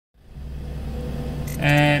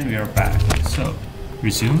And we are back. So,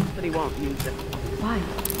 resume. But he won't use it. Why?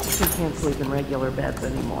 He can't sleep in regular beds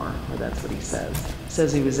anymore, or that's what he says.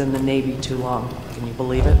 Says he was in the Navy too long. Can you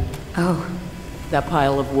believe it? Oh. That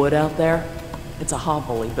pile of wood out there? It's a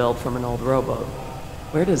hovel he built from an old rowboat.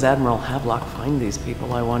 Where does Admiral Havelock find these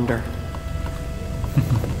people, I wonder?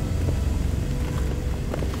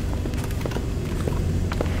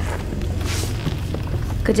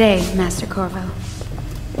 Good day, Master Corvo.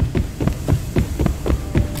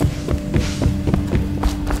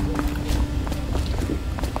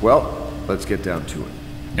 Well, let's get down to it.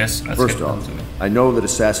 Yes, let's First get down off, to it. I know that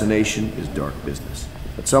assassination is dark business,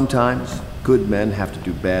 but sometimes good men have to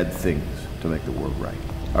do bad things to make the world right.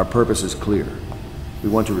 Our purpose is clear. We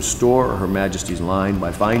want to restore Her Majesty's line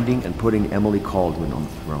by finding and putting Emily Kaldwin on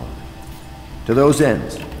the throne. To those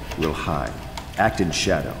ends, we'll hide, act in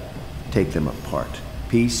shadow, take them apart,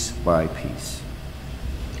 piece by piece.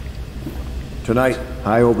 Tonight,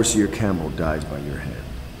 High Overseer Campbell dies by your hand.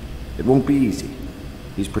 It won't be easy.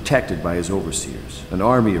 He's protected by his overseers, an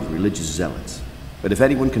army of religious zealots. But if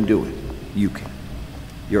anyone can do it, you can.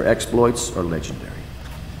 Your exploits are legendary.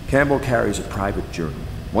 Campbell carries a private journal.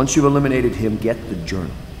 Once you've eliminated him, get the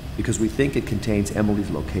journal, because we think it contains Emily's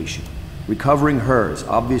location. Recovering her is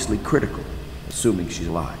obviously critical, assuming she's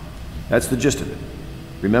alive. That's the gist of it.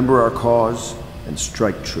 Remember our cause and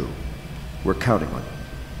strike true. We're counting on you.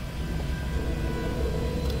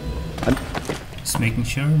 Just making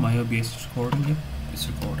sure my OBS is recording. Yep, it's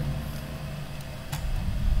recording.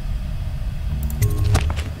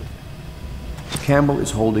 Campbell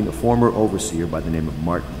is holding a former overseer by the name of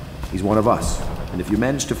Martin. He's one of us, and if you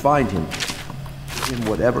manage to find him, give him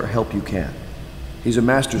whatever help you can. He's a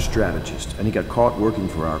master strategist, and he got caught working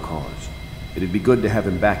for our cause. It'd be good to have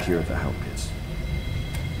him back here at the Hound Pits.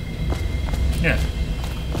 Yeah.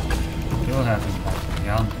 You'll have him back at the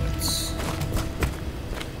Hound Pits.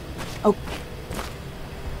 Oh.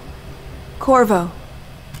 Corvo.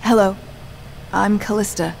 Hello. I'm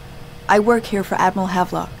CALLISTA. I work here for Admiral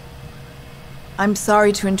Havelock. I'm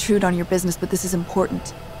sorry to intrude on your business, but this is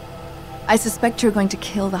important. I suspect you're going to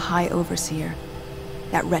kill the High Overseer.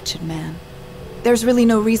 That wretched man. There's really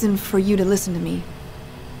no reason for you to listen to me.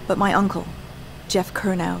 But my uncle, Jeff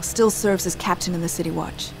CURNOW, still serves as captain in the City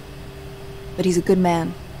Watch. But he's a good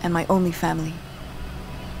man, and my only family.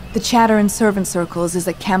 The chatter in servant circles is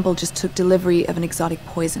that Campbell just took delivery of an exotic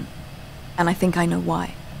poison. And I think I know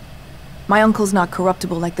why. My uncle's not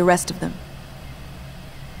corruptible like the rest of them.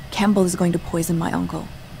 Campbell is going to poison my uncle.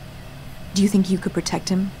 Do you think you could protect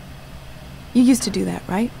him? You used to do that,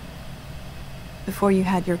 right? Before you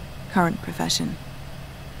had your current profession.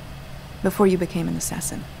 Before you became an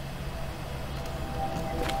assassin.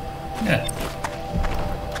 Yeah.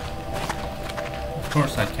 Of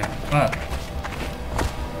course I can, but...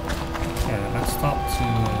 yeah, let's talk to...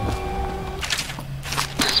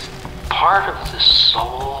 Does part of the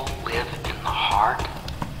soul live in the heart?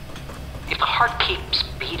 If the heart keeps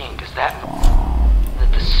beating, does that...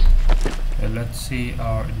 let's see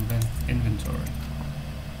our inventory.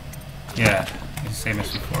 Yeah, it's the same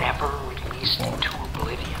as before. Never released into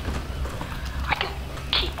oblivion. I can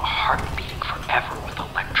keep a heart beating forever with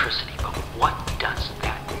electricity, but what does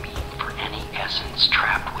that mean for any essence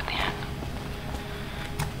trapped within?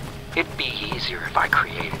 It'd be easier if I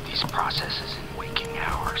created these processes in waking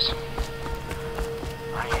hours.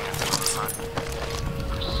 I am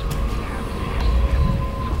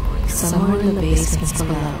somewhere in the basements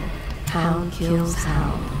below, Hound kills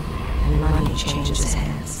Hound, and money changes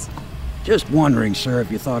hands. Just wondering, sir,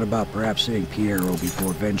 if you thought about perhaps seeing Piero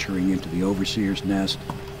before venturing into the Overseer's nest.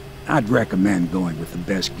 I'd recommend going with the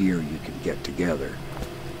best gear you can get together.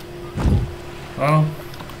 Well...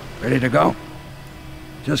 ready to go?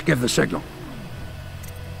 Just give the signal.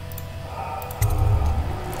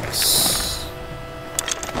 Yes.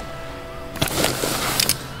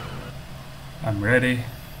 I'm ready.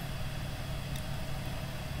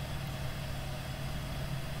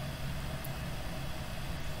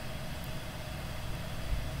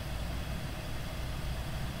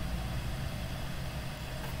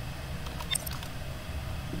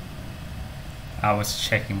 I was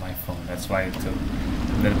checking my phone, that's why it took a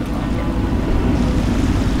little bit longer.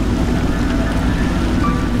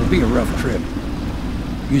 It'll be a rough trip.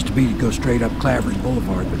 Used to be to go straight up Clavering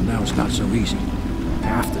Boulevard, but now it's not so easy.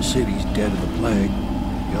 Half the city's dead of the plague.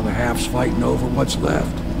 The other half's fighting over what's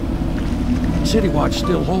left. City Watch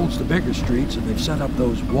still holds the bigger streets, and they've set up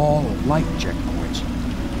those wall of light checkpoints. A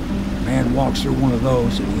man walks through one of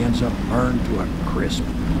those, and he ends up burned to a crisp.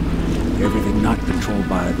 Everything not controlled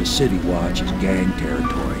by the City Watch is gang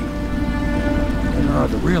territory. And there are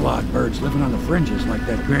the real odd birds living on the fringes like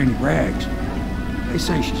that Granny Rags. They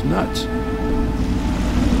say she's nuts. I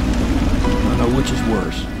don't know which is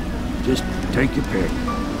worse. Just take your pick.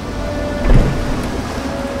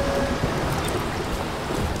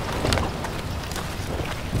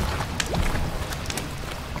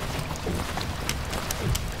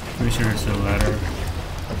 Pretty sure there's a ladder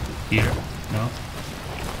here, no?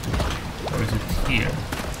 Or is it here?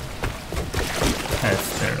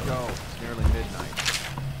 That's there. Let's go. It's nearly midnight.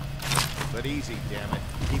 But easy, damn it.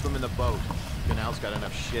 Keep them in the boat. The canal's got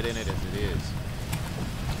enough shit in it as it is.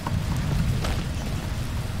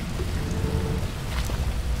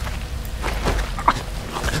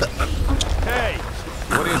 Hey!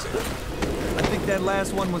 What is it? I think that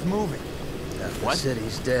last one was moving. What? The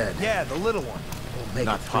city's dead. Yeah, the little one. We'll make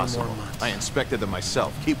Not it 3 possible. more months. I inspected them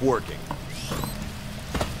myself. Keep working.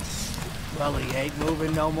 Well, he ain't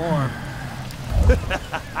moving no more.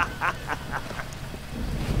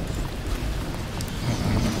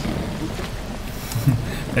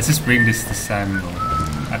 Let's just bring this to Samuel.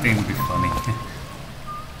 I think it'll be funny.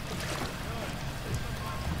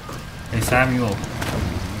 Hey Samuel.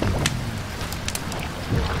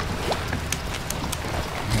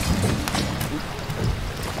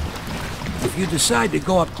 If you decide to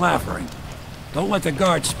go up Clavering, don't let the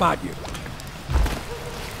guards spot you.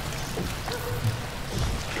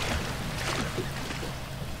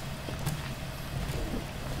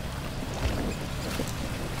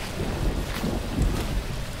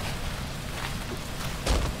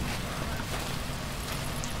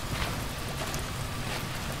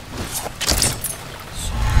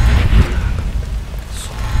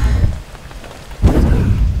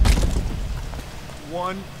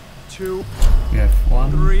 We have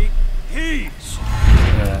 1, 3, heave!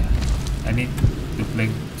 Yeah, I need the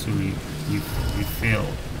blink to refill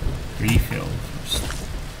first.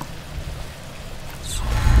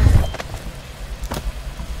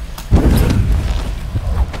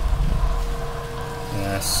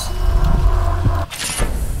 Yes.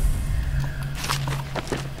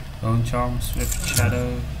 Bone charms with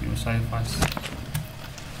shadow, you sacrifice.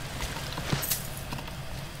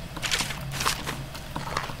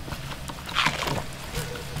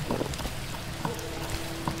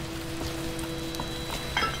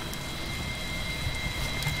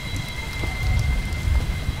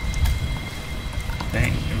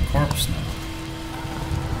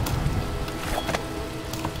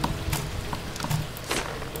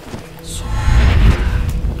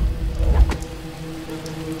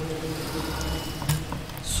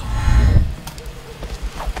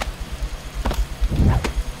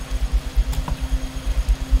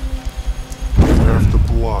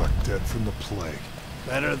 From the plague.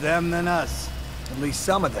 Better them than us. At least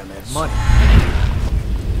some of them had money.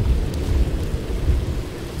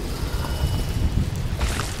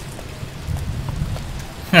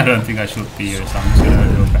 I don't think I should be here, so I'm just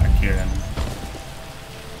gonna go back here and...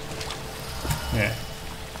 Yeah.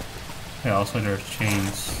 Yeah, also there's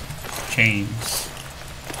chains.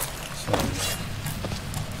 So...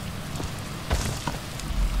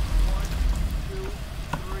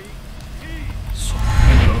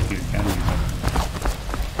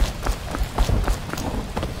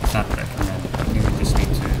 It's not recommended. I think we just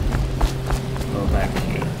need to go back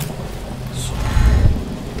here.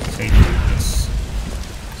 Save this.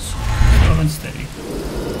 Slow and steady.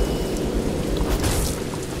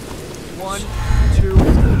 1, 2,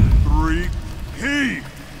 3, heave!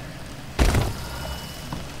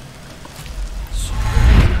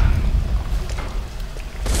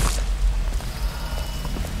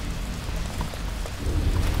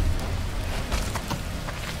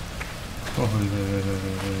 Oh,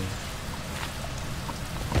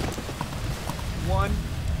 1,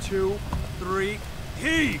 2, 3,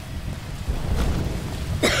 heave!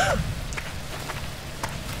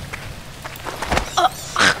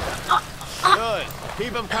 Good.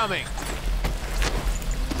 Keep them coming.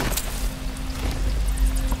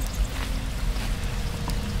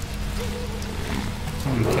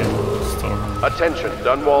 Attention,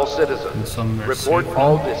 Dunwall citizens. Report safe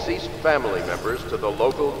all now. deceased family members to the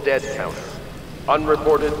local dead counter.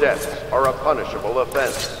 Unreported deaths are a punishable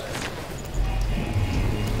offense.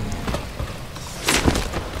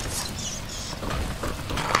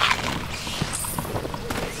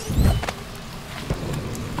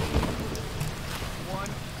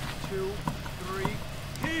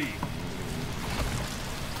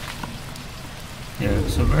 Yeah,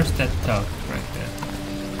 so where's that tug right there?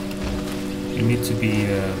 You need to be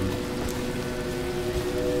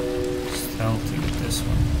stealthy with this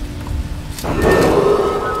one.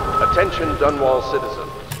 Attention, Dunwall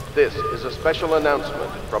citizens. This is a special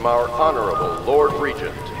announcement from our Honorable Lord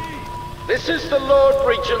Regent. This is the Lord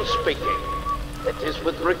Regent speaking. It is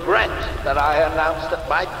with regret that I announce that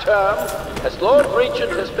my term as Lord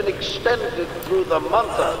Regent has been extended through the month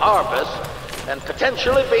of harvest and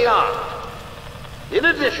potentially beyond. In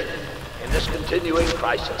addition, in this continuing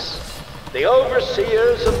crisis, the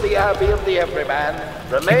overseers of the Abbey of the Everyman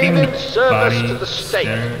remain in service to the state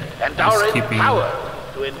and are empowered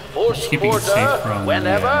to enforce order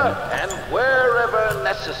whenever and wherever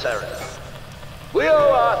necessary. We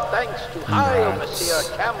owe our thanks to High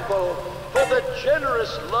Overseer Campbell for the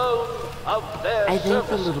generous loan of their I think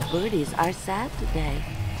the services. little birdies are sad today.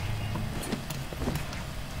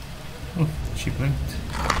 Oh, she blinked.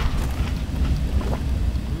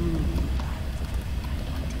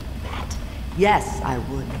 Yes, I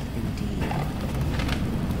would, indeed.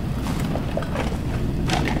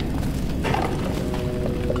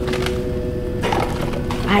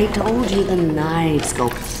 I told you the knives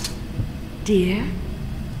go... Dear?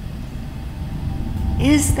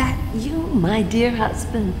 Is that you, my dear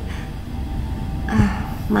husband?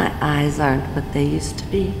 My eyes aren't what they used to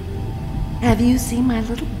be. Have you seen my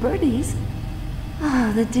little birdies?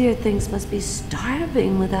 The dear things must be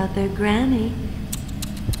starving without their granny.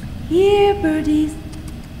 Here, birdies.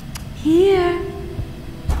 Here.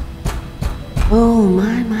 Oh,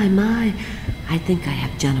 my. I think I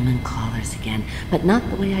have gentlemen callers again, but not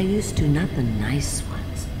the way I used to, not the nice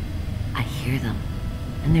ones. I hear them,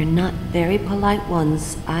 and they're not very polite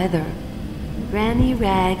ones either. Granny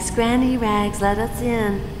Rags, let us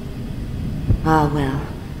in. Ah, well,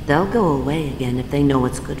 they'll go away again if they know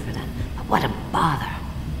what's good for them. But what a bother.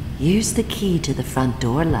 Here's the key to the front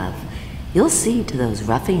door, love. You'll see to those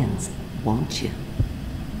ruffians, won't you?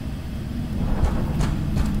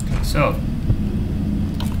 So.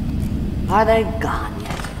 Are they gone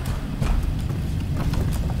yet?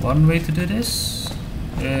 One way to do this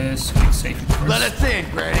is click save first. Let us in,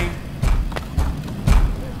 Granny.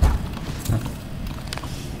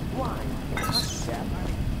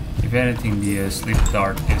 If anything, the sleep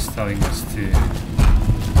dart is telling us to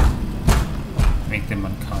make them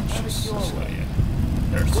unconscious. So yeah,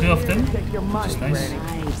 there's two of them, which is nice.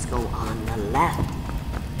 Knives go on the left.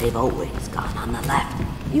 They've always gone on the left.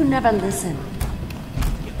 You never listen.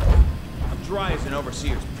 I'm dry as an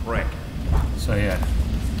overseer's prick. So yeah.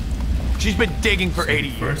 She's been digging for 80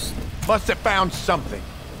 years. Must have found something.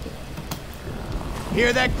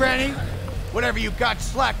 Hear that, Granny? Whatever you got,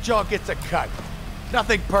 Slackjaw gets a cut.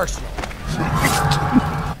 Nothing personal.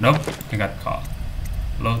 Nope, I got caught.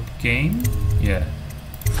 Load game? Yeah.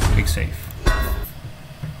 Click save.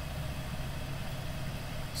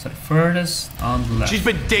 So the furthest on the left. She's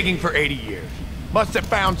been digging for 80 years. Must have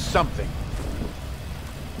found something.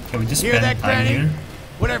 Can we just Hear spend that, time Granny? here?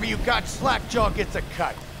 Whatever you got, Slackjaw gets a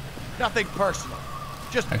cut. Nothing personal.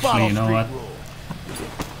 Just Actually, bottle you know street what? rule.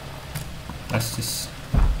 Let's just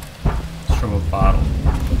throw a bottle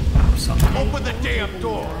or something. Open the damn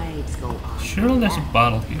door. Surely there's a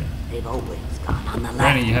bottle here. They've always gone on the left.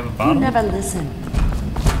 Granny, you have a bottle? You never listen.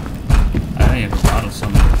 I know you have a bottle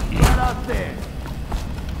somewhere here. Let us in.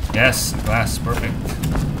 Yes, the glass is perfect.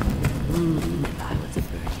 If I was a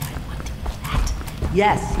birdie, I'd want to eat that.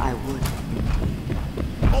 Yes, I would.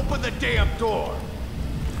 Open the damn door.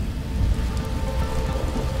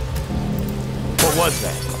 What was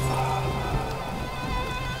that?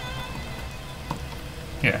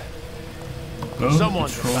 Yeah. Go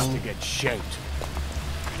Someone's control. about to get shaped.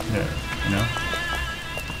 Yeah, you know.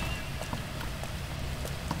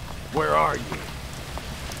 Where are you?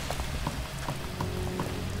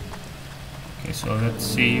 Okay, so let's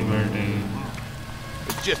see where they.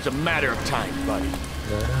 It's just a matter of time, buddy.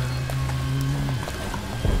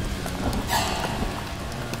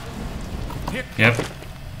 Yep.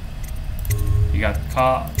 You got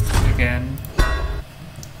caught again.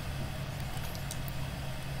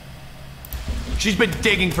 She's been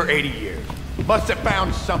digging for 80 years. Must have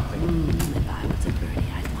found something. If I was a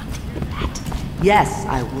birdie, I'd want to eat that. Yes,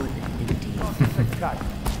 I would, indeed.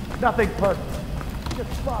 Nothing personal.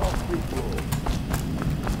 Just bottle street rule.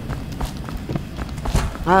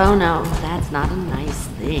 Oh no, that's not a nice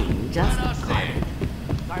thing. Just garbage.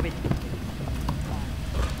 Garbage.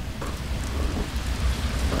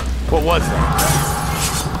 What was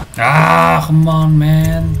that? Ah, come on,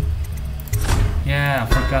 man. Yeah,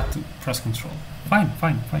 I forgot to press control. Fine.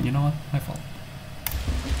 You know what? My fault.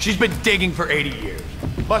 She's been digging for 80 years.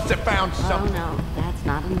 Must have found something. Oh no, that's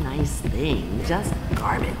not a nice thing. Just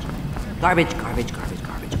garbage. Garbage.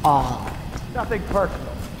 All of it. Nothing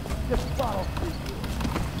personal. Just bottle street rule.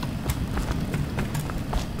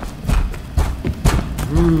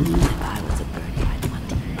 If I was a birdie, I'd want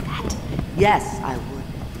to eat that. Yes, I would.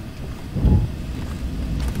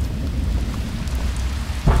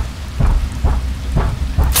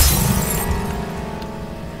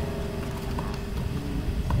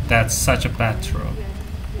 That's such a bad throw.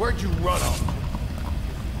 Where'd you run off?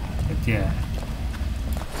 But yeah.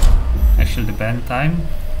 Actually, the ban time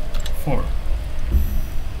 4.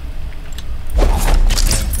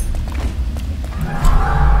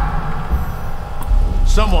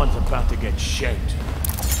 Someone's about to get shanked.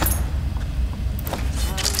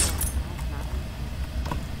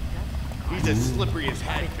 He's as slippery as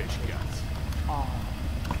hagfish guts.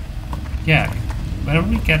 Yeah, whenever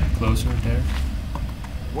we get closer there.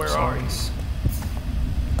 Where are you?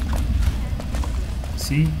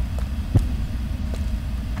 See?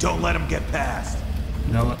 Don't let him get past.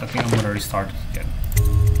 You know what? I think I'm gonna restart it again.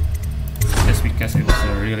 Just because it was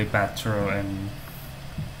a really bad throw and.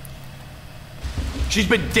 She's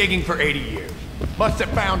been digging for 80 years. Must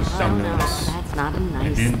have found something. Oh, no, that's not a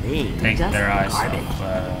nice thing. Take Just their eyes garbage. off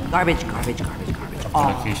Garbage. the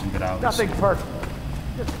location that I was. Nothing personal.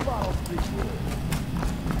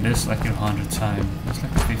 This is like your 100th time. It's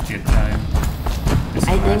like the 50th time. This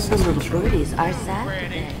I think is the little birdies are sad Granny.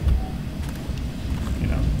 today. You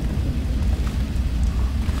know.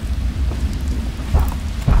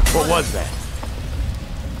 What was that?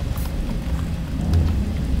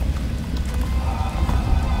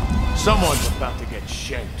 Someone's about to get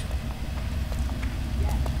shanked.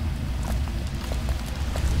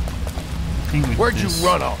 Where'd you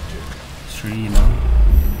run off to? 3, you know.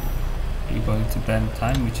 You're going to bend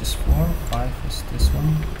time, which is 4. 5 is this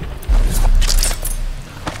one.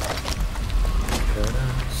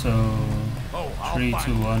 So 3, 2,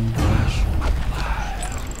 1, push.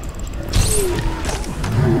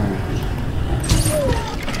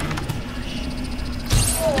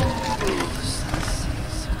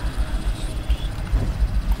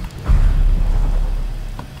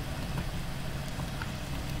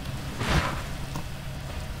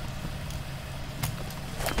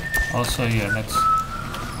 Also, yeah, let's.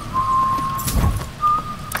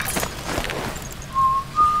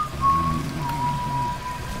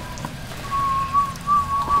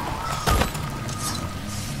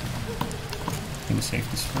 I'm gonna save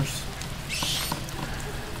this first.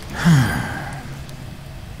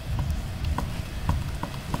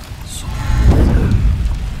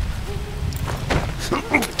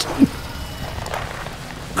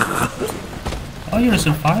 Oh, you're a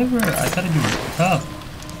survivor? I thought you were tough.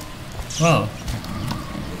 Well,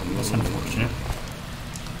 that's unfortunate.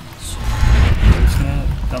 I'm just gonna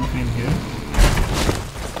dump you in here,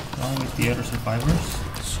 along with the other survivors.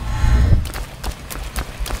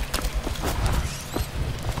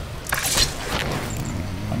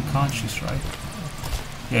 Unconscious, right?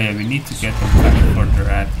 Yeah, we need to get them back for their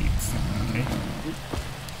athletes. Okay.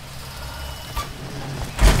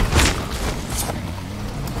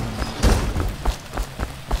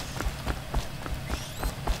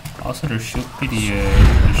 Also, there should be the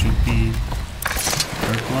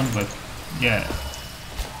third one, but yeah,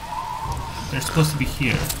 they're supposed to be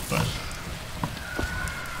here, but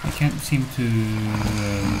I can't seem to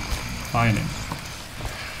find him.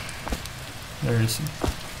 Where is he?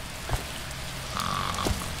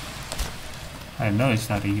 I know it's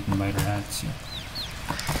not eaten by their hats yet.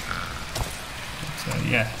 But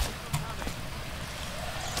yeah.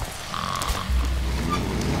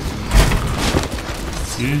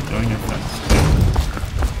 Join your friends, okay?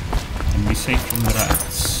 And be safe from the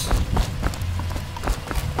rats.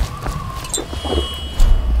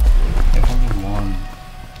 I have only one.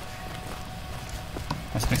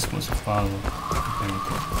 That's an explosive bottle. There we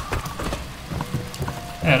go.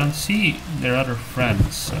 Yeah, I don't see their other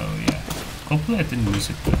friends, so yeah. Hopefully I didn't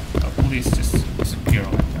miss it. Hopefully it's just disappear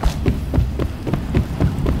like that.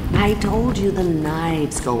 I told you the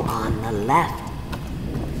knives go on the left.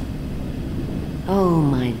 Oh,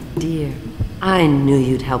 my dear. I knew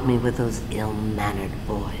you'd help me with those ill-mannered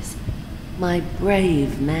boys. My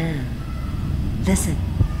brave man. Listen,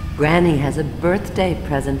 Granny has a birthday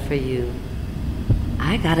present for you.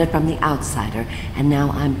 I got it from the outsider, and now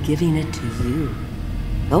I'm giving it to you.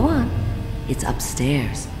 Go on. It's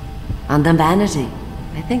upstairs. On the vanity.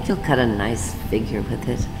 I think you'll cut a nice figure with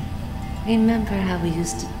it. Remember how we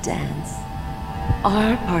used to dance?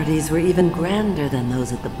 Our parties were even grander than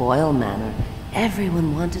those at the Boyle Manor.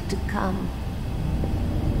 Everyone wanted to come.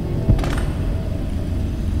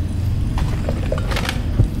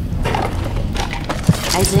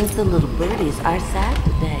 I think the little birdies are sad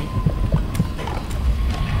today.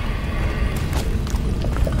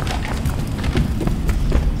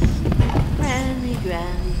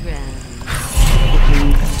 Granny.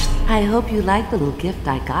 I hope you like the little gift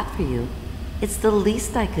I got for you. It's the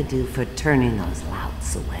least I could do for turning those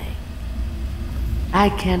louts away. I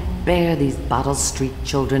can't bear these Bottle Street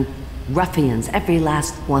children. Ruffians, every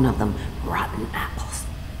last one of them. Rotten apples.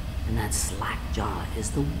 And that slackjaw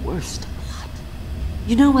is the worst lot.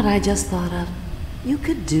 You know what I just thought of? You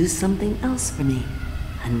could do something else for me.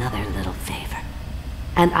 Another little favor.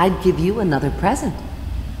 And I'd give you another present.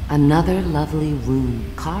 Another lovely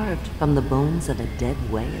rune carved from the bones of a dead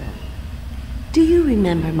whale. Do you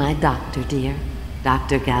remember my doctor, dear?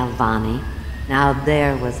 Dr. Galvani? Now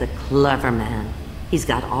there was a clever man. He's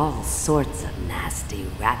got all sorts of nasty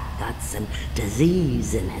rat guts and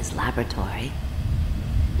disease in his laboratory.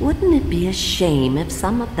 Wouldn't it be a shame if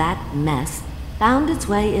some of that mess found its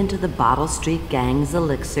way into the Bottle Street Gang's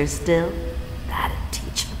elixir still? That'd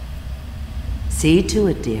teach him. See to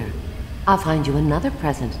it, dear. I'll find you another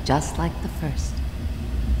present just like the first.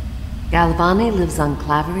 Galvani lives on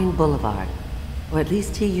Clavering Boulevard, or at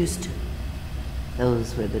least he used to.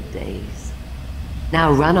 Those were the days.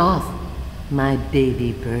 Now run off. My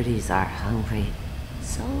baby birdies are hungry.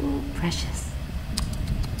 So precious.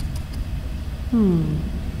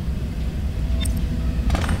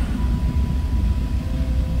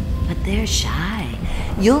 But they're shy.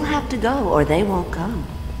 You'll have to go or they won't come.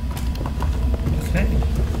 Okay.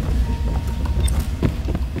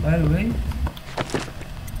 By the way,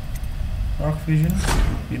 dark vision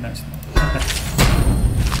be nice now.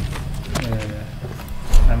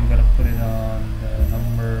 I'm gonna put it on the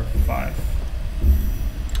number 5.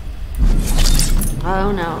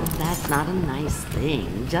 Oh no, that's not a nice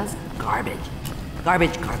thing. Just garbage.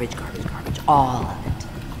 Garbage, garbage, garbage, garbage. All of it.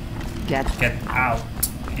 Get out.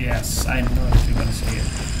 Yes, I know if you're gonna say it.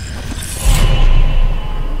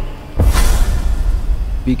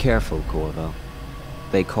 Be careful, Corvo.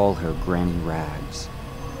 They call her Granny Rags.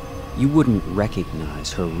 You wouldn't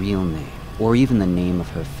recognize her real name, or even the name of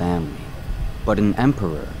her family. But an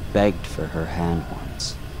emperor begged for her hand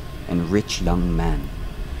once, and rich young men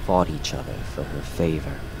fought each other for her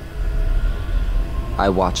favor. I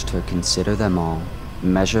watched her consider them all,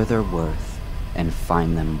 measure their worth, and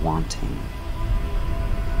find them wanting.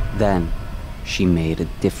 Then, she made a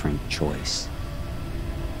different choice.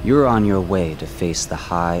 You're on your way to face the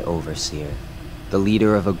High Overseer, the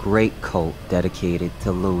leader of a great cult dedicated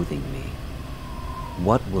to loathing me.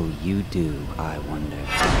 What will you do, I wonder?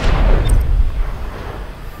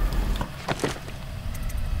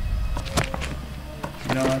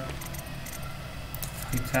 You know what?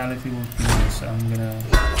 Fatality will be nice, so I'm gonna...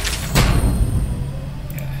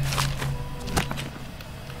 Yeah.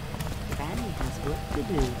 Granny has work to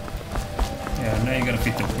do. Yeah, now you gotta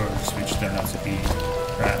feed the birds, which turn out to be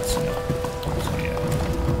rats, you know. So yeah.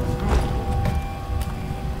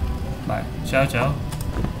 Bye. Ciao, ciao.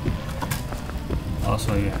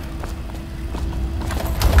 Also, yeah.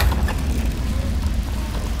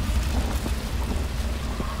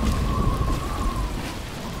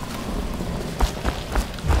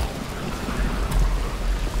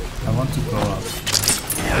 I want to go up.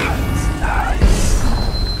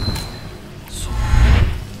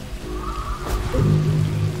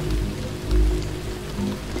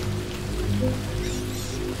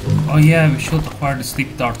 Oh yeah, we should acquire the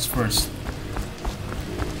sleep darts first.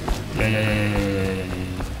 Yeah.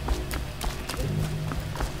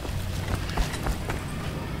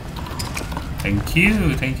 Thank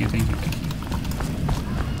you. Thank you.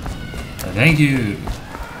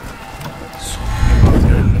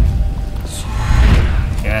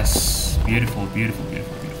 Yes, beautiful.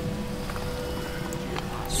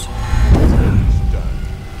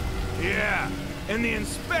 Yeah, and the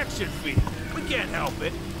inspection fee. We can't help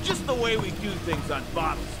it. Just the way we do things on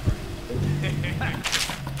Bottle Street.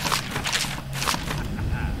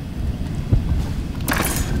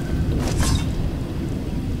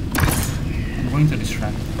 I'm going to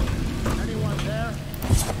distract. Anyone there?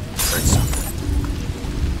 Heard something.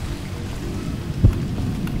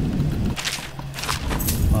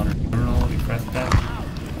 Modern journal, refresh that.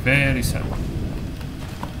 Very sad.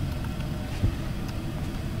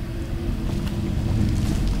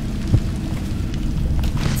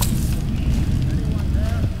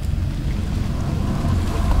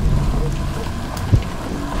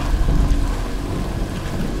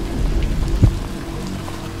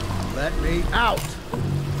 Let me out!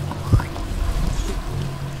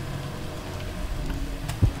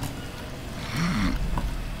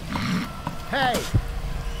 Hey!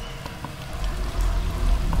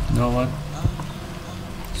 You know what?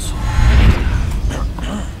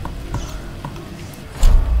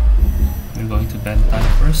 We're going to bend time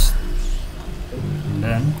first, and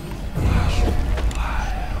then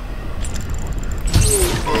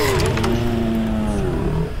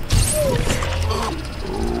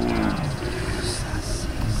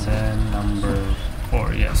number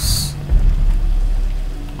 4, yes.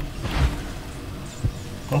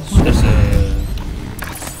 Hopefully there's a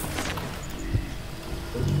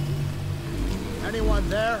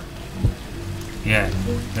Yeah,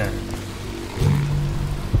 there.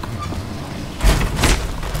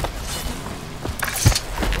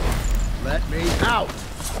 Let me out!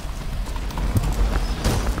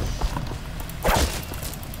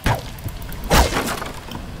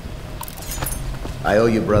 I owe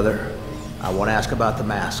you, brother. I want to ask about the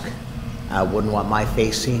mask. I wouldn't want my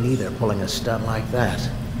face seen either, pulling a stunt like that.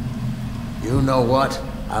 You know what?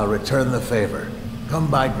 I'll return the favor.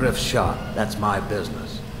 Come by Griff's shop. That's my business.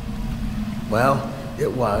 Well,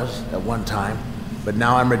 it was, at one time, but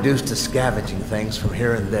now I'm reduced to scavenging things from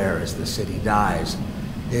here and there as the city dies.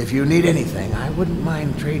 If you need anything, I wouldn't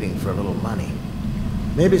mind trading for a little money.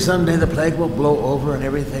 Maybe someday the plague will blow over and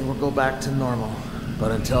everything will go back to normal.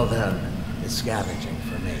 But until then, it's scavenging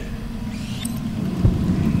for me.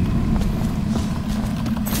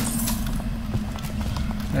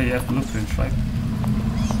 Yeah, you have blueprints, right?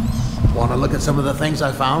 Want to look at some of the things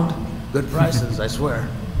I found? Good prices, I swear.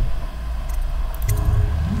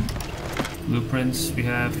 Blueprints we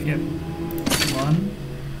have, yep. 1,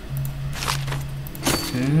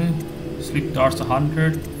 2, sleep darts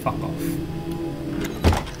 100, fuck off.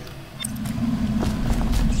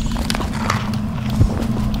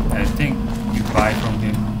 I think you buy from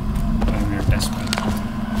him when you're desperate.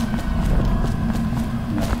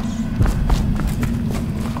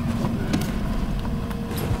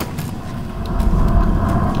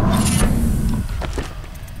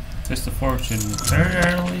 Test the fortune. Very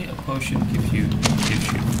rarely a potion gives you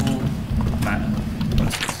full mana.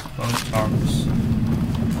 What's this? Bonus charms.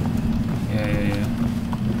 Yeah.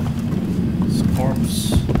 It's corpse.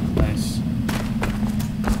 Nice.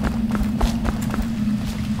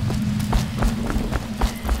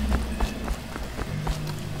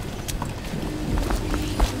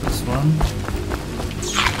 This one.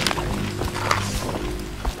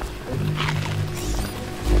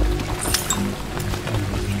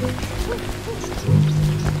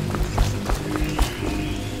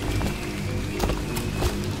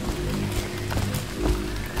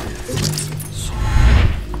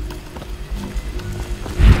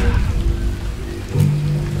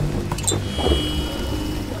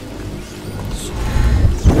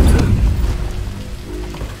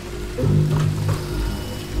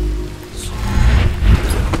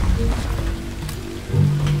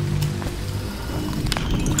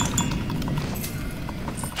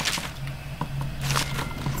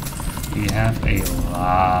 We have a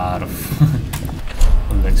lot of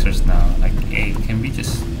elixirs now. Like, hey, can we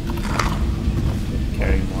just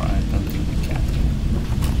carry more? I don't think we can.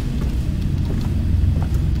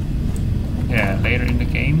 Yeah, later in the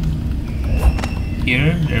game,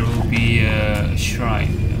 here there will be a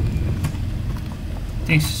shrine. I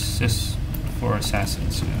think it's just for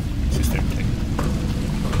assassins. It's just their thing.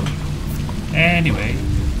 Anyway.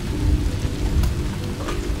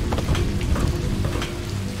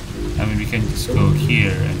 I mean, we can just go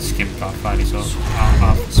here and skip Dourif, so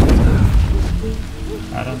off the screen.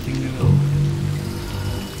 I don't think we will.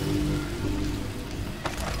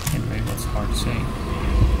 Anyway, what's hard to say?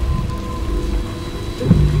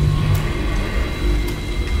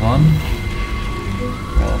 1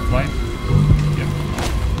 wall of light. Yep.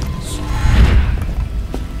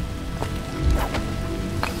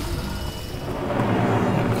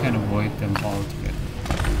 We can avoid them all together.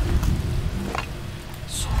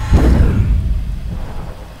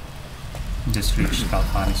 Just reached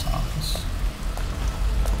Calvani's office.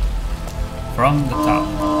 From the top.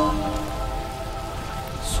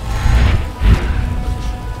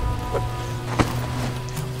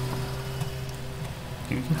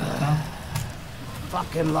 Can we get to the top?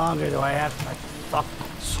 Fucking longer do I have to fuck?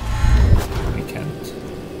 We can't.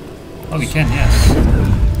 Oh, we can, yes.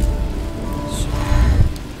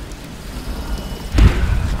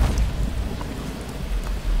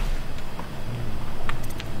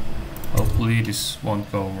 Hopefully this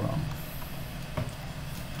won't go wrong.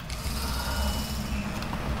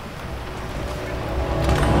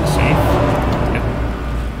 Safe? Yep.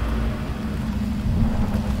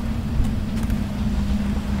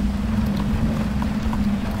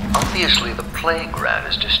 Obviously the plague rat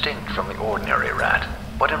is distinct from the ordinary rat,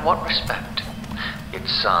 but in what respect?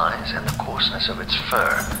 Its size and the coarseness of its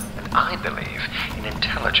fur, and I believe in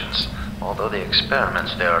intelligence, although the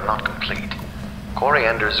experiments there are not complete.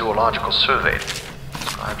 Coriander's Zoological Survey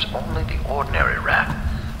describes only the ordinary rat,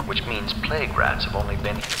 which means plague rats have only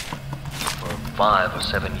been for 5 or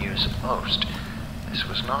 7 years at most. This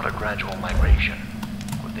was not a gradual migration.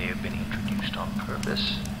 Would they have been introduced on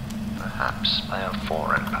purpose? Perhaps by a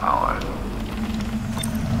foreign power.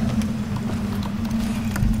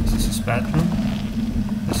 Is this his bathroom?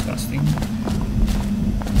 Disgusting.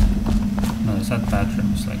 No, it's not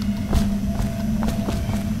bathroom, it's like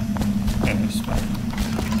but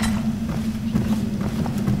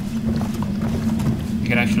you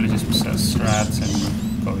can actually just possess rats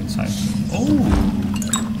and go inside. Oh,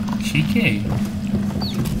 cheeky.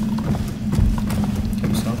 Can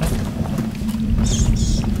we sell that?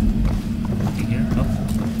 Nothing here? Nope.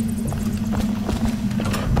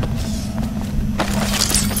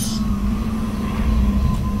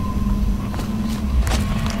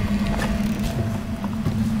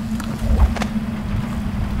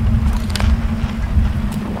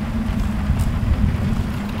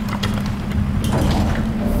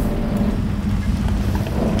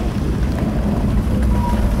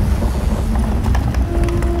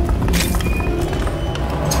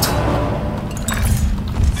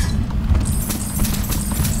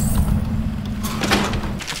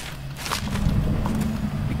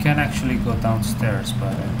 Go downstairs,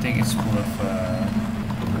 but I think it's full of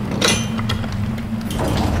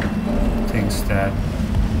things that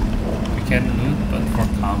we can loot, but for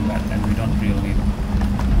combat, and we don't really need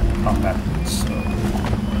combat loot, so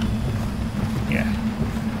yeah.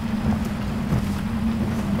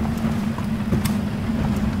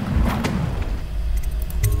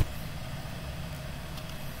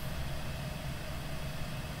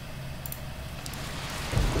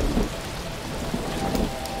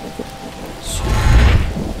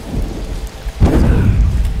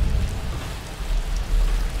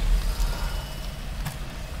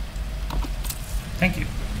 Thank you.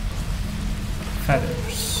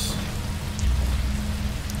 Feathers.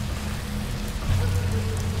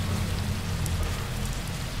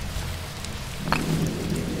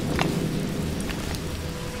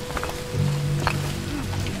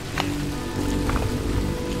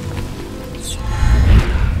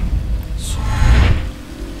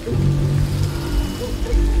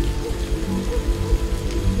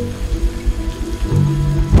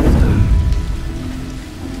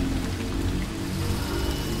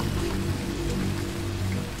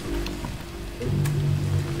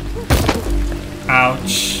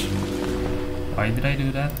 Ouch. Why did I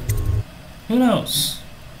do that? Who knows?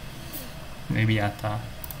 Maybe Atta.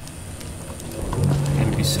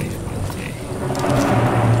 It'll be safe, but okay.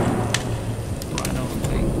 I don't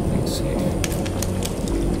think it's safe.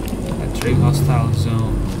 Entering hostile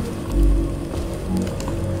zone.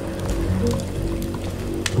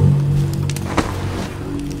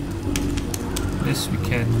 This we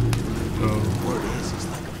can go. Word is he's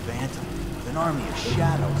like a phantom with an army of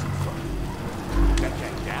shadows in front. That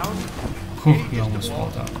guy down? Oh, he almost fell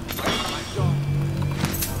down.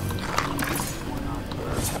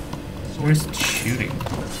 Where's it shooting?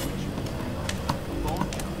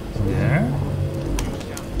 There?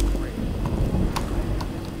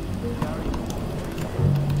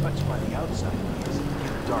 Touched by the outside, he has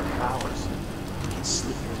dark powers. He can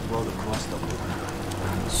slit your throat across the board.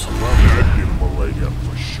 Well, I'd give him a leg up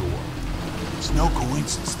for sure. It's no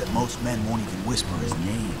coincidence that most men won't even whisper his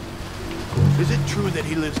name. Is it true that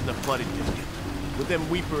he lives in the flooded district? With them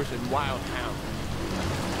weepers and wild hounds?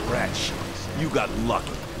 Rat shit. You got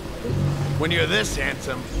lucky. When you're this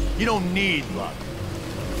handsome, you don't need luck.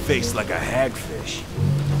 Face like a hagfish.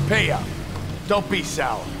 Pay up. Don't be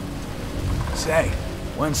sour. Say,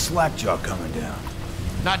 when's Slackjaw coming down?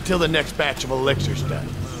 Not till the next batch of elixirs done.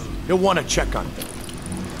 You'll want to check on them.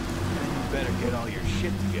 You better get all your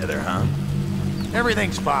shit together, huh?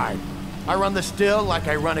 Everything's fine. I run the still like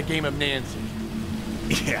I run a game of Nancy.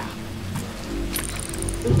 Yeah.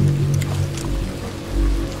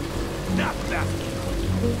 Not that.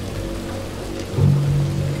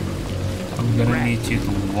 I'm gonna need you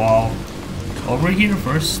to walk over here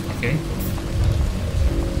first, okay?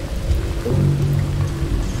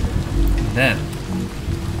 And then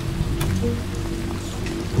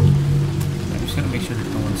I'm just gonna make sure that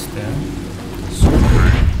no one's there.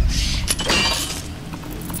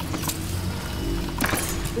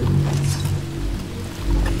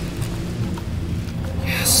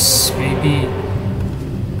 Yes, baby.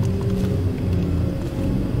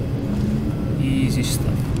 Easy stuff.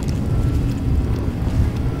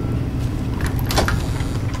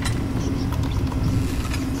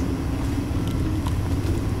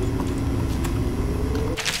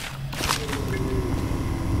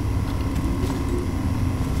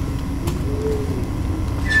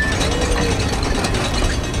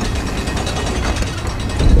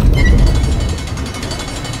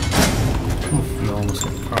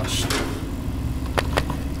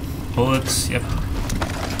 Bullets, yep.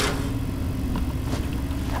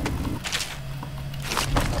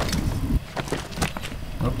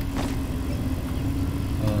 Nope.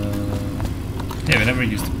 Yeah, we never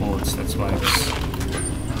used the bullets, that's why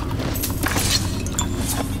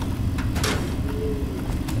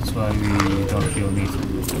why we don't feel need to.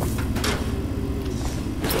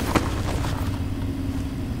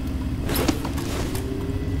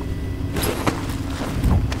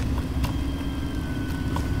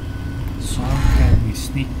 So how can we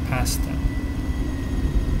sneak past them?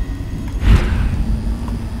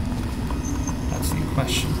 That's the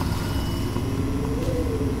question.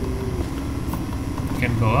 We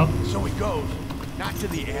can go up. So he goes, not to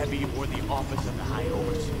the Abbey or the office of the High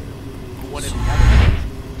Overseer, but one of the other places,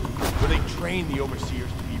 where they train the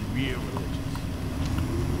Overseers to be real religious.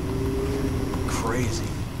 Crazy.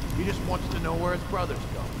 He just wants to know where his brothers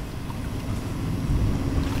go.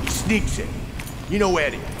 He sneaks in. You know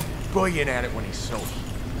Headey. Brilliant at it when he's sober.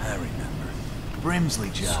 I remember.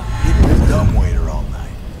 Brimsley job. Hidden the dumbwaiter all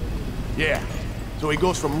night. Yeah. So he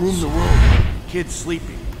goes from room to room, kids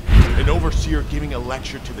sleeping, an overseer giving a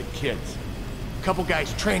lecture to the kids. A couple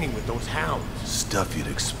guys training with those hounds. Stuff you'd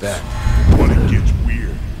expect. But it gets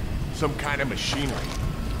weird. Some kind of machinery.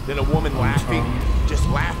 Then a woman laughing, just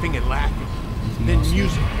laughing and laughing. Then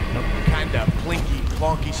music. Kinda plinky,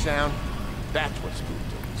 plonky sound. That's what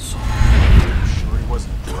spooked him. So, sure he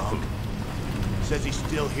wasn't drunk? Says he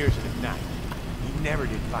still hears it at night. He never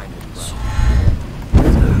did find it drunk.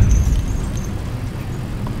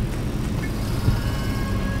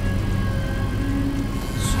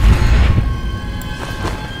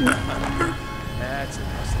 That's it.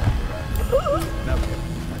 I'll slap her right. No, I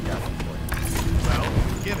got it for you. Well,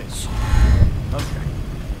 give it. Okay,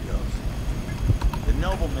 here goes. The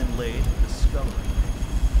nobleman laid the scullery.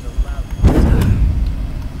 The loud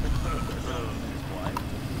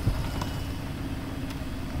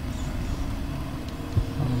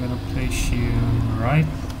I'm gonna place you right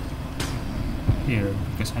here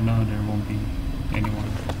because I know there won't be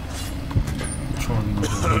anyone patrolling over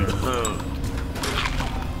here. Whoa.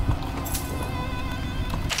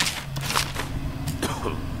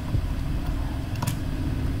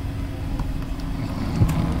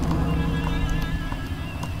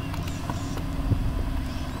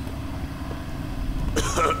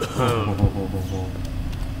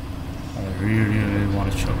 I really want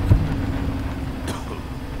to choke.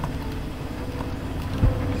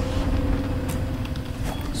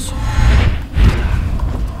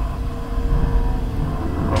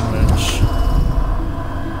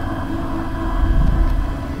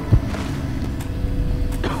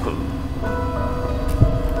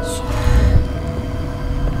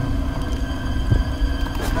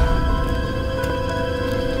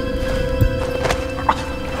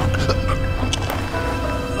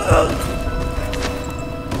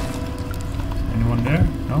 Anyone there?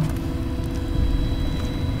 No?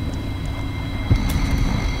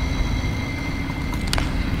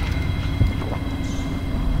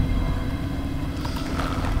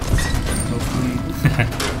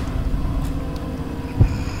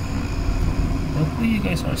 Hopefully you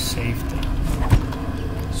guys are safe there.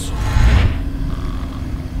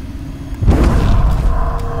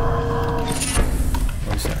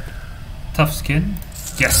 What is that? Tough skin?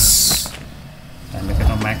 Yes! And look at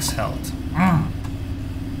our max health.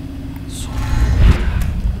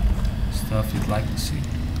 Stuff you'd like to see.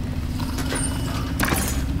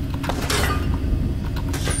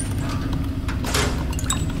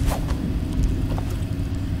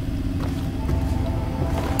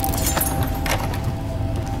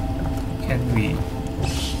 Can we?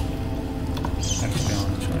 Actually, I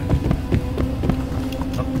want to try it.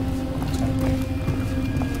 Nope. Exactly.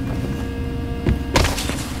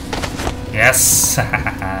 Yes!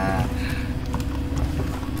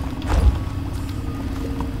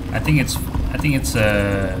 I think it's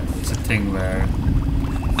a thing where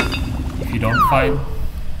if you don't find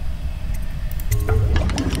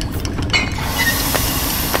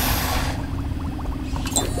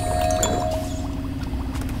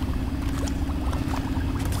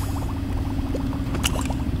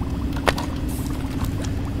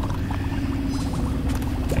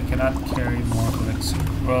I cannot carry more elixir.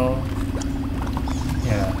 Well,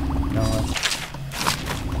 yeah, no.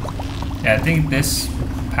 Yeah, I think this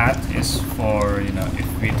path is for, you know,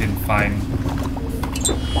 if we didn't find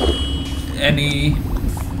any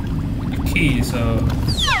key, so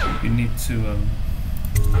we need to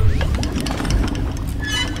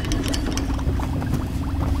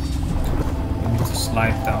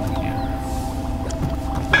slide down here.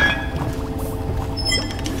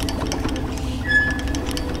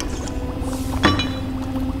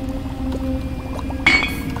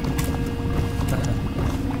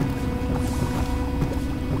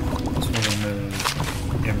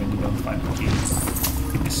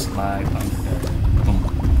 Slide under there. Boom.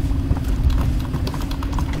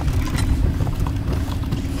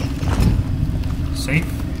 Safe.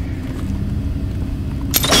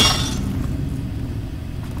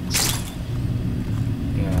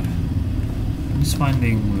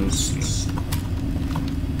 finding Lucy.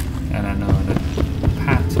 And I know that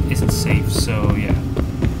path isn't safe, so yeah.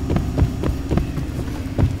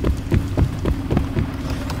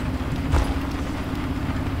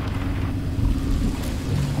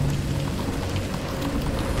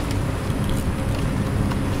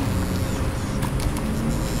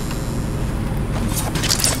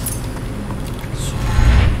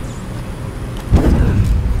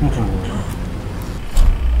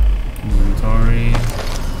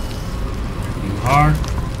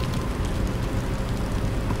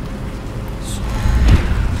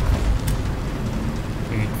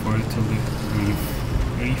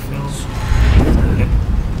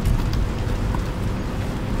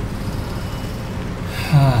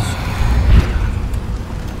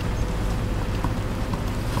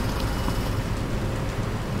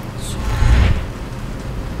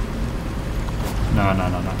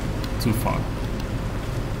 No. Too far.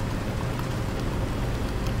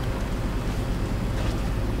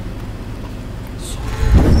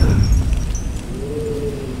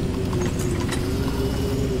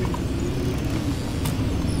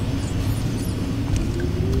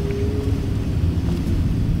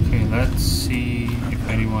 Okay, let's see if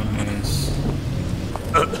anyone is...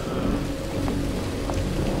 Oh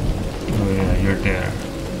yeah, you're there.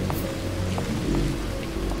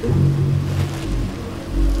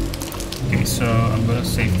 Okay, so I'm gonna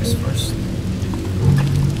save this first.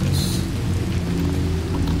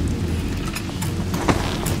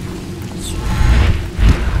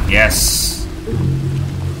 Yes!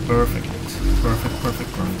 Perfect. Perfect.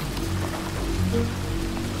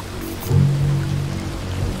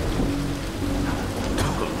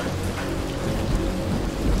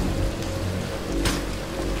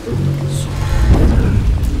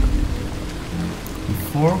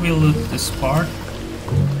 Before we loot this part,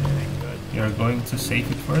 we are going to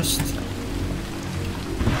save it first.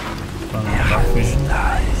 Dark vision.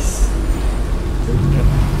 Nice. Yep,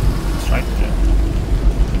 it's right there.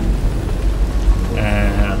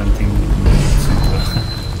 And I don't think we need to.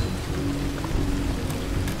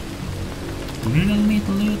 Do we really need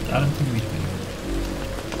to loot? I don't think we do.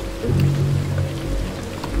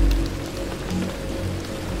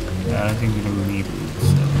 Yeah, I don't think we really need to loot,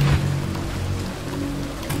 so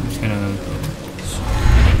I'm just gonna go.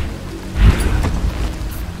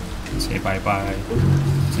 Say bye-bye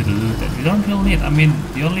to the loot that we don't really need. I mean,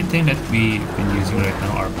 the only thing that we've been using right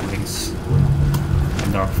now are buildings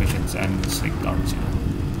and dark visions and slick darts, you know.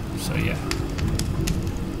 So yeah,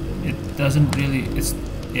 it doesn't really.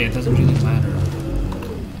 It doesn't really matter.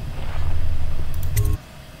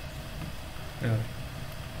 Yeah.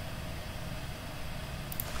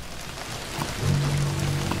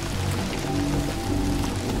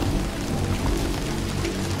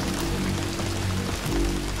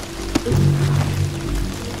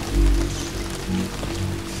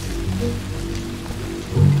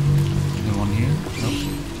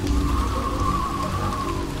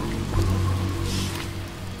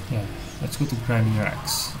 Go to grinding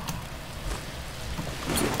racks.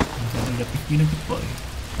 And let me be a good boy.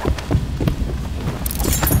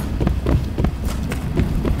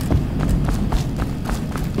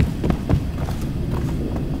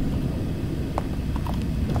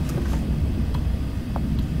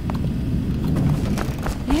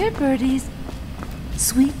 Here, birdies.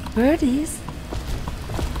 Sweet birdies.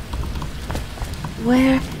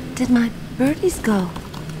 Where did my birdies go?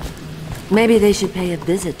 Maybe they should pay a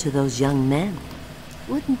visit to those young men.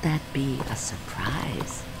 Wouldn't that be a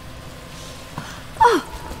surprise? Oh!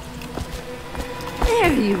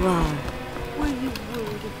 There you are. Were you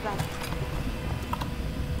worried about...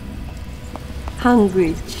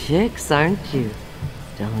 Hungry chicks, aren't you?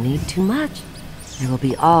 Don't eat too much. There will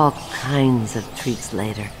be all kinds of treats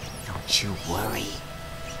later. Don't you worry.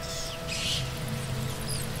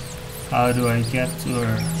 How do I get to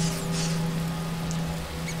her?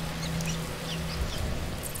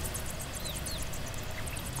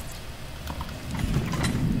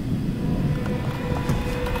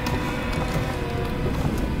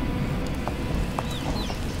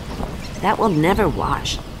 That will never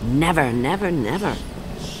wash. Never, never, never.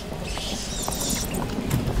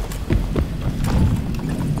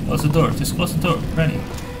 Close the door. Just close the door. Ready.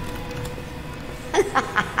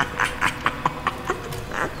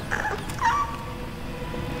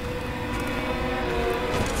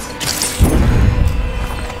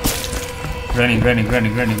 Granny.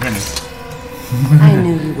 I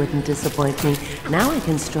knew you wouldn't disappoint me. Now I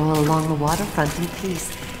can stroll along the waterfront in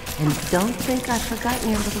peace. And don't think I've forgotten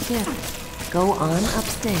your little gift. Go on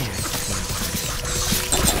upstairs.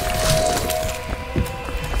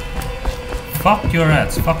 Fuck your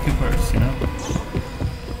ads, fuck your birds, you know?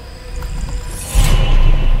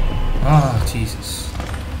 Oh, Jesus.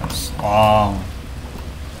 That was long.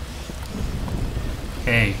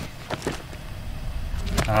 Okay.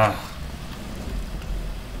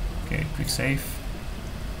 Okay, quick save.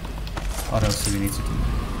 What else do we need to do?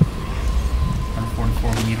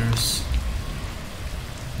 144 meters.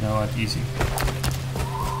 No, what, easy.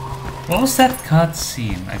 What was that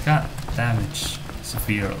cutscene? I got damaged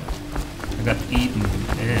severely. I got eaten.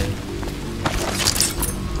 Ew.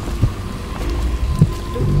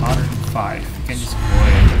 105. You can just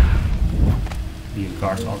avoid the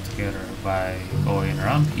guards altogether by going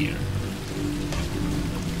around here.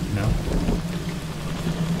 No?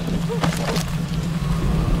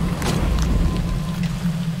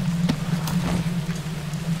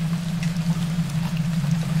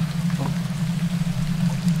 Oh.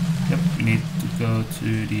 Yep, we need to go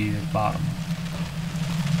to the bottom.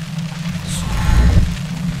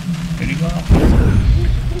 Can you go up there?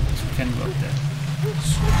 So we can go up there.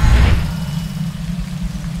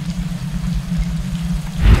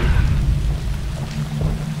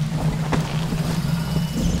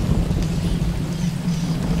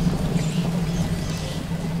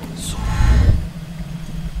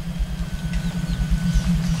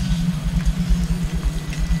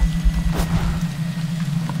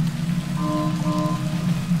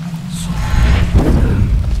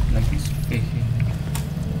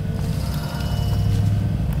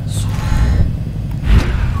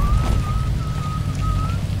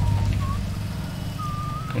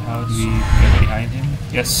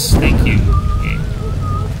 Yes, thank you. Okay.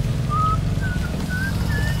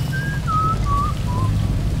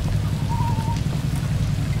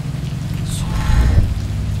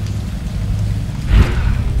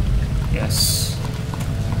 Yes.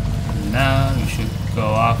 Now we should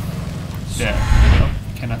go up there. Nope,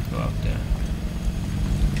 cannot go up there.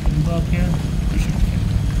 Can we go up here? We should.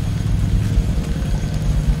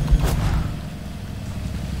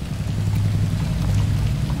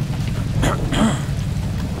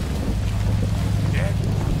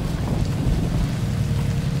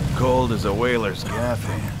 Cold as a whaler's gaff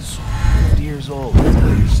hand. 50 years old at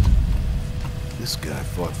least. This guy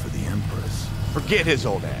fought for the Empress. Forget his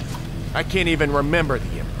old ass. I can't even remember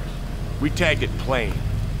the Empress. We tagged it plain.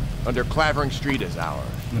 Under Clavering Street is ours.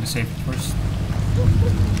 I'm gonna save it first.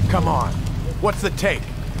 Come on. What's the take?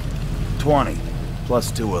 20,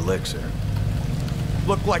 plus 2 elixir.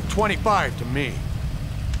 Look like 25 to me.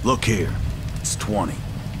 Look here. It's 20.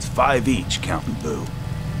 It's 5 each, counting boo.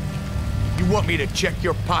 You want me to check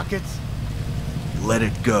your pockets? Let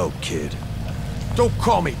it go, kid. Don't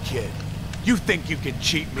call me kid. You think you can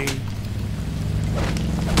cheat me?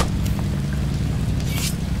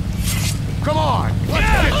 Come on! Let's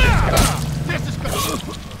get this guy! This is good!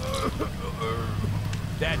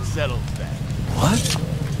 That settles that. What?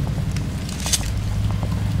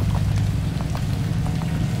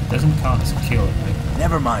 Doesn't count as a kill, right?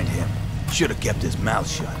 Never mind him. Should have kept his mouth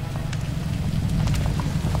shut.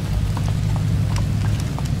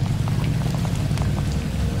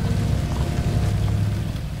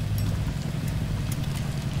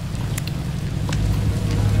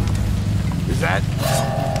 That?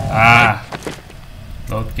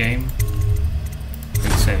 Load game.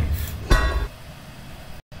 Quick save.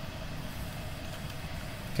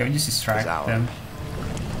 Can we just distract them?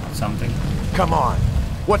 Something. Come on.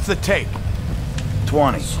 What's the take?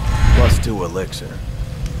 20, plus 2 elixir.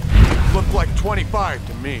 Look like 25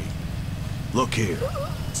 to me. Look here.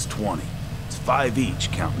 It's 20. It's 5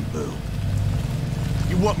 each, counting boo.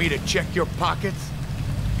 You want me to check your pockets?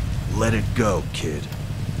 Let it go, kid.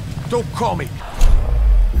 Don't call me.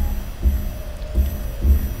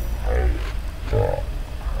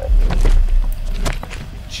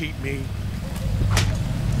 Cheat me.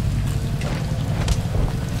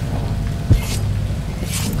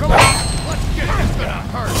 Come on, let's get this gonna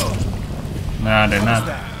hurt. Nah, they're not.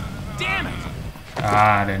 Damn it!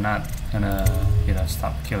 They're not gonna,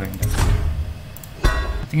 stop killing them.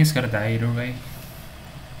 I think it's gonna die either way.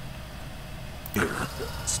 Here,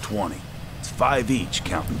 it's 20. It's 5 each,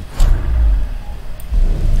 counting.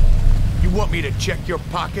 You want me to check your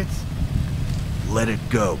pockets? Let it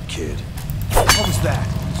go, kid. What was that?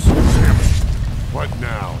 What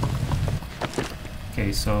now?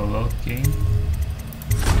 Okay, so load game.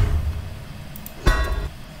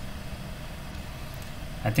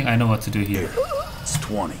 I think I know what to do here. It's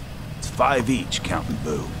 20. It's 5 each, counting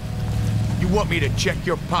boo. You want me to check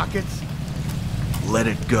your pockets? Let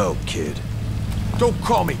it go, kid. Don't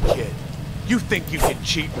call me kid. You think you can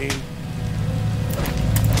cheat me?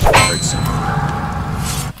 Heard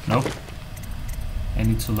something. Nope. I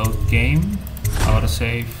need to load game.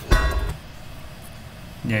 Autosave.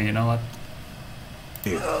 Yeah, you know what?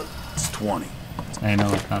 Here. It's 20. I know,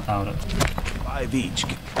 not out of 5 each.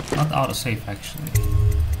 not out of safe actually.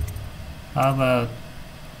 How about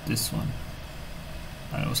this one?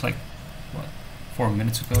 It was like what, 4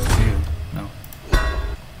 minutes ago? Ew, no.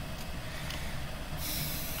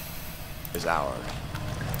 Is ours.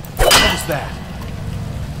 What was that?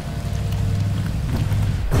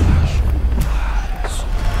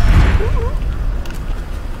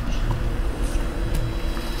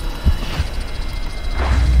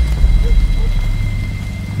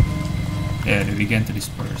 Yeah, they began to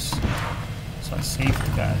disperse. So I saved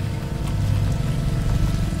the guy.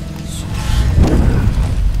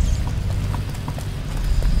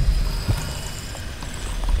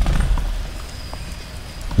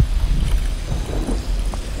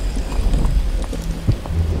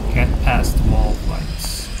 Can't pass the wall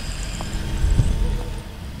flights.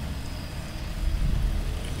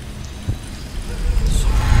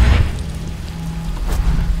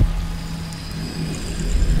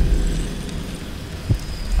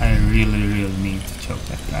 I really need to choke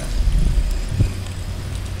that guy.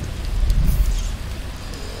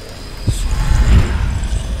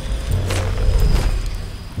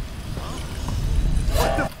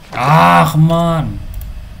 Ah, come on!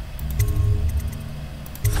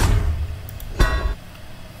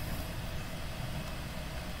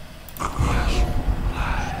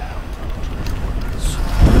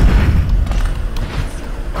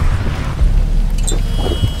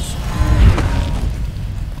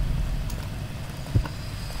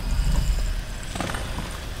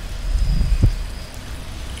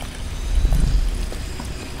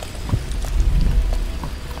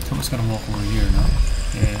 Someone's gonna walk over here now.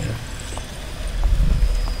 Yeah.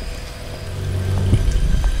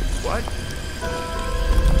 What?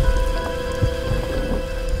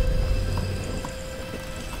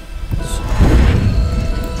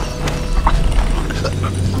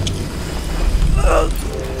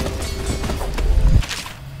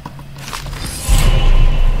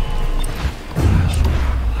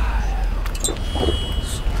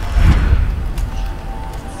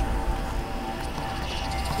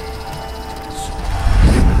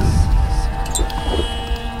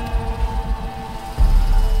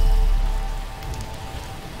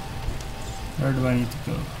 Where do I need to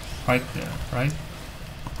go? Right there, right?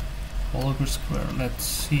 All over square. Let's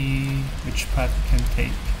see which path we can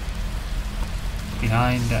take.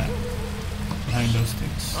 Behind that. Behind those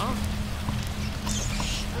things. Huh?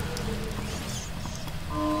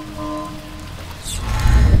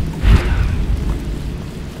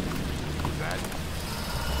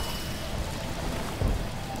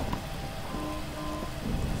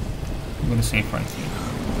 I'm gonna save right here.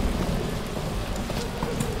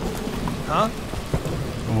 Huh?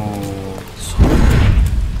 Oh.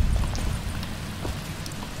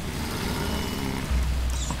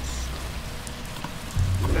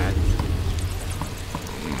 That.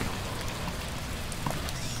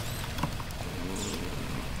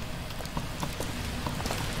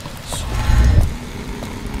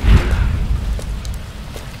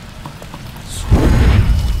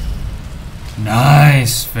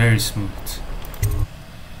 Nice, very smooth.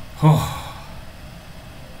 Oh.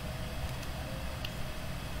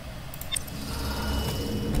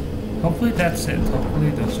 Hopefully that's it. Hopefully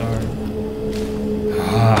those are.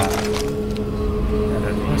 Ah. Yeah,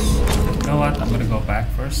 that was. You know what? I'm gonna go back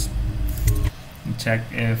first and check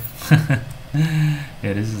if.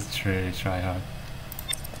 Yeah, this is really try hard.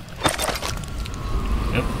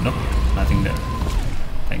 Yep, nope, nothing there.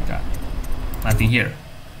 Thank God. Nothing here.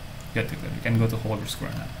 Good, good. We can go to Holder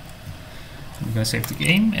Square now. We're gonna save the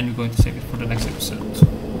game and we're going to save it for the next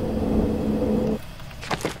episode.